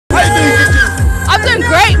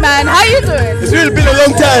How you doing? It's really been a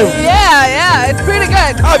long time. Yeah, it's pretty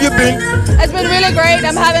good. How have you been? It's been really great.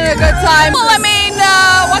 I'm having a good time. Well, I mean,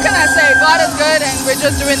 what can I say? God is good, and we're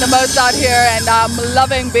just doing the most out here, and I'm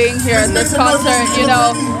loving being here at this concert. You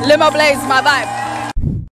know, LimoBlaze, my vibe.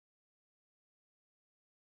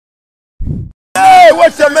 Hey,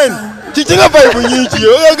 what's your man? Chiching up by Bunyichi.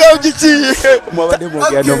 Oh, go Chichi.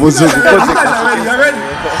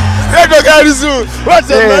 What's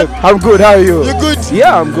up, man? I'm good. How are you? You good?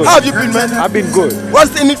 Yeah, I'm good. How have you been, man? I've been good.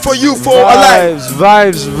 What's in it for you for alive?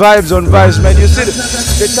 Vibes on vibes, man. You see,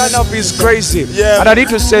 the turn up is crazy. Yeah. And I need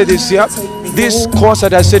to say this, yeah. This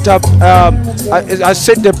concert I set up, I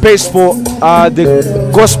set the pace for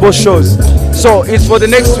the gospel shows. So it's for the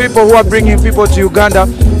next people who are bringing people to Uganda.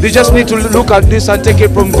 They just need to look at this and take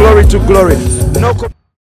it from glory to glory. No.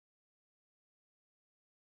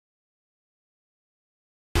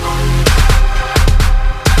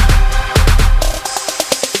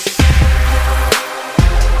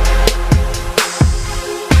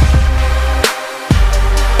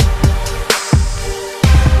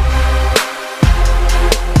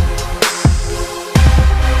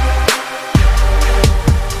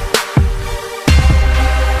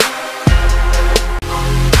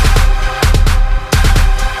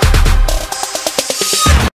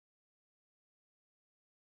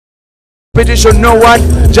 Competition, no one,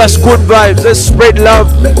 just good vibes. Let's spread love.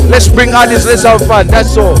 Let's bring artists. Let's have fun.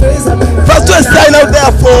 That's all. First, let's sign out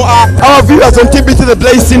there for our viewers on TBT The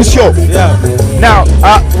Blaze Teenz show. Yeah. Now,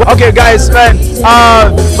 okay, guys, man.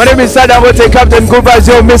 My name is Dangote, Captain Good Vibes.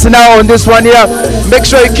 You're missing out on this one here. Make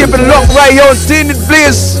sure you keep it locked right here on TBT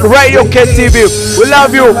Blaze, right here on KTV. We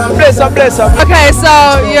love you. Bless up, bless up. Okay, so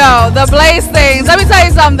yo, the Blaze things. Let me tell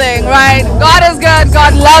you something, right? God is good.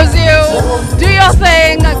 God loves you. Do your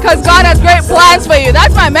thing, cause God has great plans for you.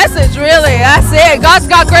 That's my message, really. That's it. God's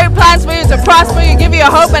got great plans for you to prosper you, give you a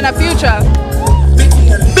hope and a future.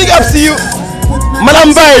 Big ups to you,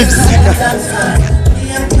 Madam Vibes.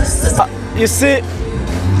 You see,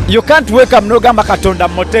 you can't wake up Nogamba Katonda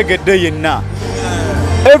Motege day in now.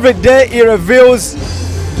 Every day he reveals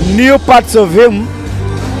new parts of him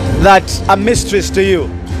that are mysteries to you.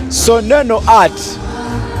 So no art.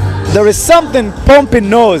 There is something Pompey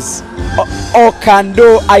knows or can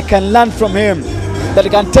do. I can learn from him that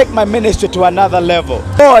can take my ministry to another level.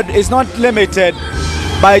 God is not limited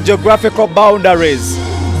by geographical boundaries.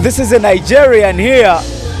 This is a Nigerian here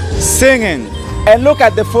singing, and look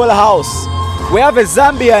at the full house. We have a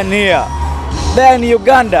Zambian here, there in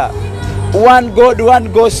Uganda. One God,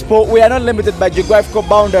 one gospel. We are not limited by geographical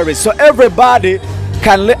boundaries. So everybody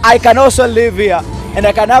can. I can also live here, and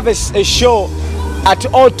I can have a show at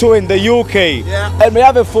O2 in the UK, and we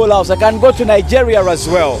have a full house. I can go to Nigeria as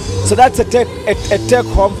well. So that's a take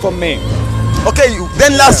home for me. Okay,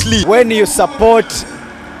 then lastly, when you support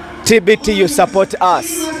TBT, you support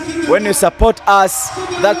us. When you support us,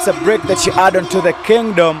 that's a brick that you add onto the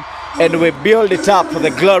kingdom, and we build it up for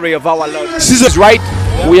the glory of our Lord. This is right.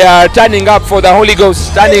 We are turning up for the Holy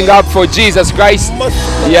Ghost, standing up for Jesus Christ.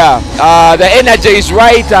 Yeah, the energy is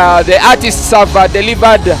right. The artists have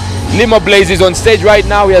delivered. LimoBlaze is on stage right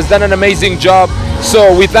now. He has done an amazing job.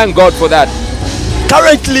 So we thank God for that.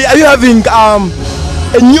 Currently, are you having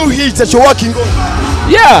a new hit that you're working on?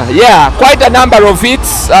 Yeah, quite a number of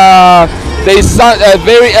hits. There is a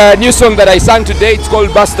very new song that I sang today. It's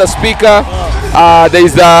called Buster Speaker. There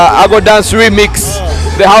is the Ago Dance remix.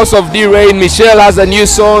 The House of Dreign. Micheal has a new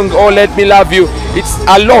song, Oh Let Me Love You. It's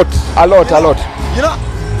a lot. You know,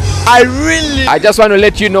 I just want to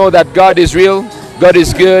let you know that God is real. God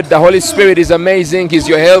is good. The Holy Spirit is amazing. He's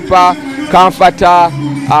your helper, comforter,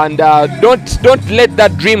 and don't let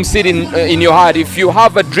that dream sit in your heart. If you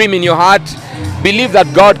have a dream in your heart, believe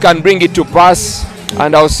that God can bring it to pass,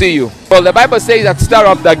 and I'll see you. Well, the Bible says that stir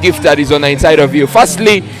up the gift that is on the inside of you.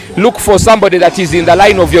 Firstly, look for somebody that is in the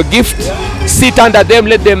line of your gift. Sit under them,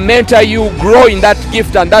 let them mentor you, grow in that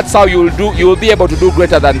gift, and that's how you will be able to do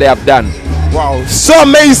greater than they have done. Wow, so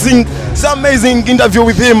amazing interview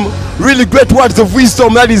with him. Really great words of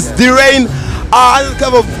wisdom. That is Dreign,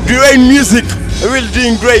 kind of Dreign music. Really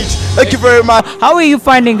doing great. Thank you very much. How are you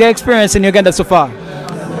finding the experience in Uganda so far?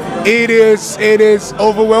 It is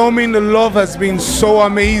overwhelming. The love has been so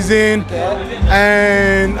amazing,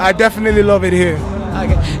 and I definitely love it here.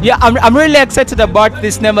 Okay. Yeah, I'm really excited about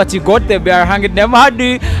this name that you got, the Bear Hanging name. How do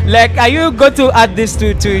you, like, are you going to add this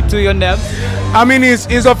to your name? I mean,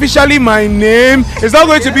 it's officially my name. It's not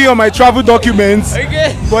going to be on my travel documents,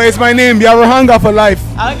 okay, but it's my name, Biarohanga for life.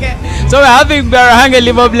 Okay, so we're having Biarohanga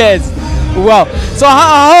LimoBlaze. Wow. So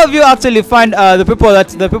how have you actually find the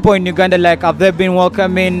people in Uganda, like, have they been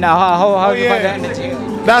welcoming? How have you find the energy?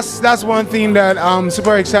 that's one thing that I'm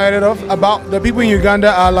super excited about. The people in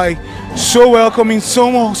Uganda are like so welcoming,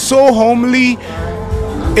 so homely.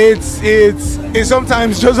 It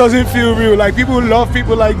sometimes just doesn't feel real. Like people love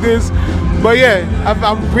people like this. But yeah,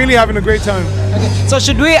 I'm really having a great time. Okay. So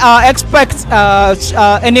should we expect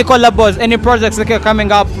any collabos, any projects that are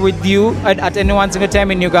coming up with you at any one single time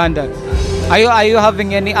in Uganda? Are you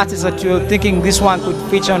having any artists that you're thinking this one could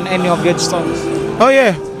feature on any of your songs? Oh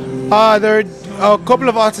yeah, there are a couple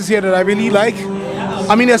of artists here that I really like.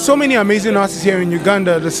 I mean, there's so many amazing artists here in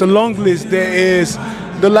Uganda. There's a long list. There is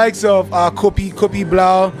the likes of Kopi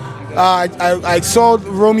Blau. I saw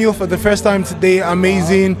Romeo for the first time today.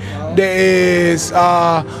 Amazing. There is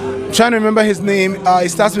I'm trying to remember his name. It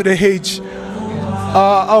starts with a H.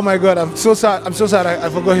 Oh my God, I'm so sad. I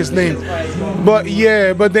forgot his name. But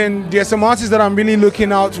yeah, but then there's some artists that I'm really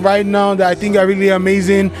looking out right now that I think are really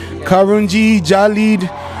amazing. Karunji, Jalid.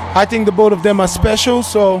 I think the both of them are special.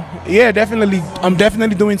 So yeah, definitely, I'm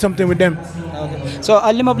definitely doing something with them. Okay. So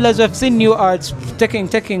LimoBlaze, we've seen you are taking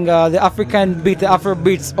the African beat, the Afro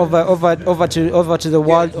beats over to the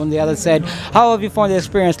world on the other side. How have you found the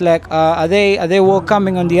experience? Like, are they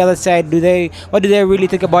welcoming on the other side? What do they really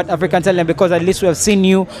think about African talent? Because at least we have seen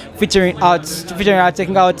you featuring out,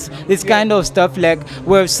 taking out this kind of stuff. Like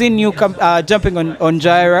we've seen you jumping on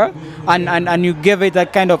Jaira, and you give it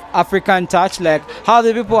that kind of African touch. Like how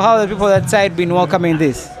the people that side been welcoming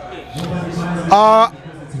this?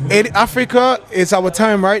 Africa is our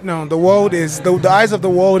time right now. The world is the eyes of the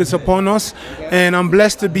world is upon us, and I'm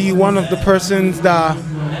blessed to be one of the persons that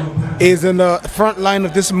is in the front line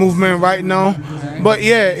of this movement right now. But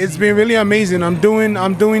yeah, it's been really amazing. I'm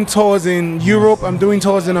doing tours in Europe. I'm doing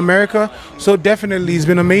tours in America. So definitely, it's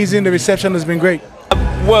been amazing. The reception has been great.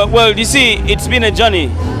 Well, you see, it's been a journey.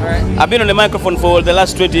 I've been on the microphone for the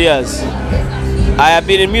last 20 years. I have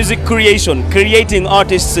been in music creation, creating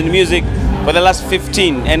artists in music for the last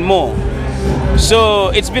 15 and more. So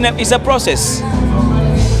it's a process.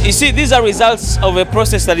 You see, these are results of a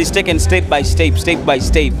process that is taken step by step.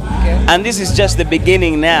 Okay. And this is just the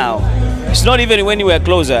beginning now. It's not even anywhere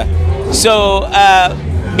closer. So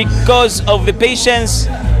because of the patience,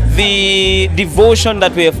 the devotion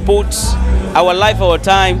that we have put, our life, our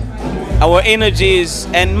time, our energies,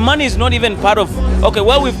 and money is not even part of, okay,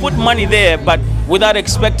 well, we put money there, but without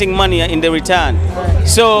expecting money in the return.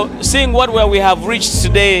 So seeing what we have reached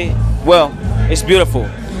today, well, it's beautiful.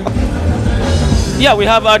 Yeah, we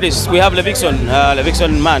have artists. We have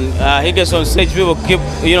Levickson man. He gets on stage, people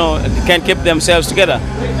can keep themselves together.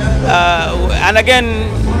 And again,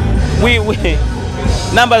 we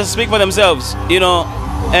numbers speak for themselves,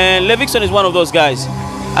 and Levickson is one of those guys.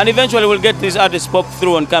 And eventually we'll get these artists pop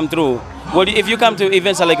through and come through. Well, if you come to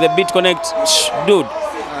events like the Beat Connect, dude,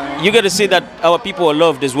 you get to see that our people are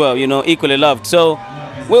loved as well, equally loved. So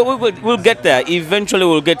we'll get there. Eventually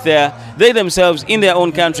we'll get there. They themselves, in their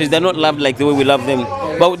own countries, they're not loved like the way we love them.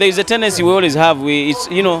 But there's a tendency we always have.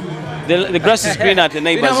 The grass is green at the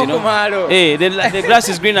neighbors, Hey, the grass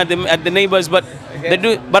is green at the neighbors, but they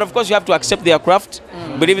do. But of course you have to accept their craft.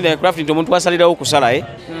 Believe in their craft. Into muntu wasalira okusala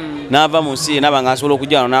Nava munsi nabanga asobola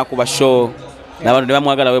okujja nakuba show. Nabantu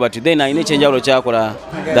bamwagala we bati then ine chenjawulo kyakola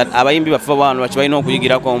that abayimbi bafa bano bakibalina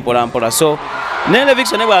okuyigirako mpola mpola. So ne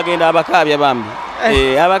Levickson ne bwagenda abakaabya bambi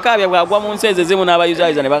abakaabya bwagwa mu nseze zimu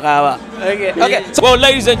n'abayuzayiza ne bakaaba. Okay. Well,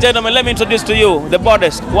 ladies and gentlemen, let me introduce to you the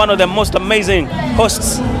baddest, one of the most amazing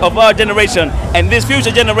hosts of our generation and this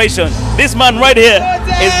future generation. This man right here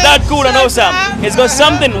is that cool and awesome. He's got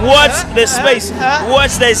something. Watch the space.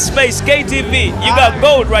 Watch the space. KTV. You got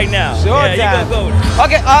gold right now. Sure, you got gold.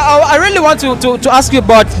 Okay, I really want to ask you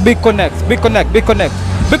about Big Connect. Big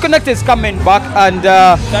Connect is coming back, and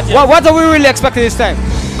what are we really expecting this time?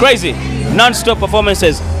 Crazy. Non-stop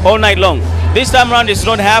performances all night long. This time around it's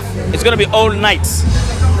not half, it's gonna be all nights.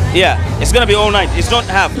 Yeah, it's gonna be all night, it's not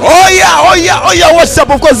half. Oh yeah, what's up?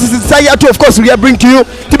 Of course, this is Sayato. Of course, we are bringing to you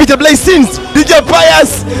TBT The Blaze Teenz, DJ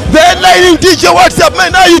Pius, the headlining DJ. What's up,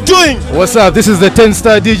 man? How you doing? What's up? This is the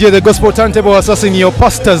 10-star DJ, the gospel turntable assassin, your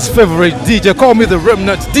pastor's favorite DJ. Call me the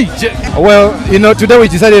remnant DJ. Well, today we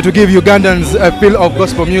decided to give Ugandans a feel of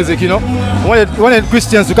gospel music. Wanted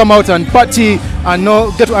Christians to come out and party and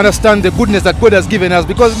get to understand the goodness that God has given us.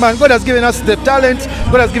 Because man, God has given us the talent,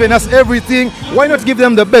 God has given us everything. Why not give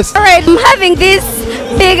them the best? Alright, I'm having this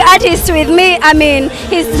big artist with me. I mean,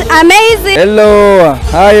 he's amazing. Hello,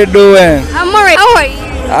 how you doing? I'm alright. How are you?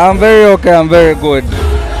 I'm very okay, I'm very good.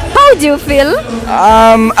 How do you feel?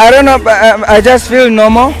 I don't know, but I just feel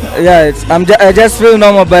normal. Yeah, I just feel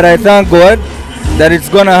normal, but I thank God that it's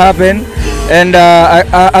gonna happen. And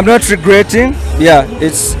I'm not regretting yeah,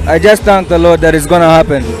 I just thank the Lord that it's gonna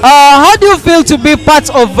happen. How do you feel to be part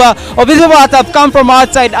of these people that have come from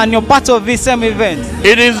outside and you're part of this same event?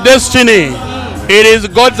 It is destiny. It is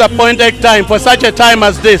God's appointed time for such a time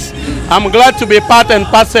as this. I'm glad to be part and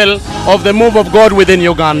parcel of the move of God within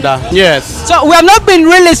Uganda. Yes. So we have not been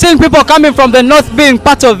really seeing people coming from the north being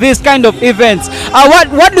part of this kind of events.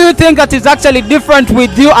 What do you think that is actually different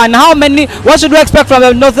with you, and what should we expect from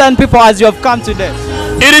the northern people as you have come today?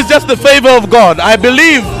 It is just the favor of God. I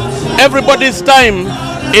believe everybody's time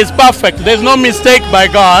is perfect. There's no mistake by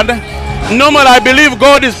God. Normally, I believe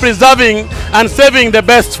God is preserving and saving the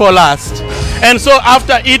best for last. And so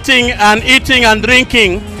after eating and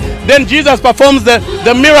drinking, then Jesus performs the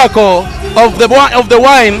miracle of the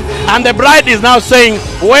wine, and the bride is now saying,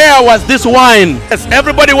 where was this wine? Yes,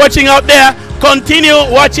 everybody watching out there, continue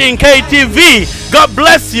watching KTV. God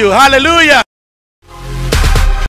bless you. Hallelujah.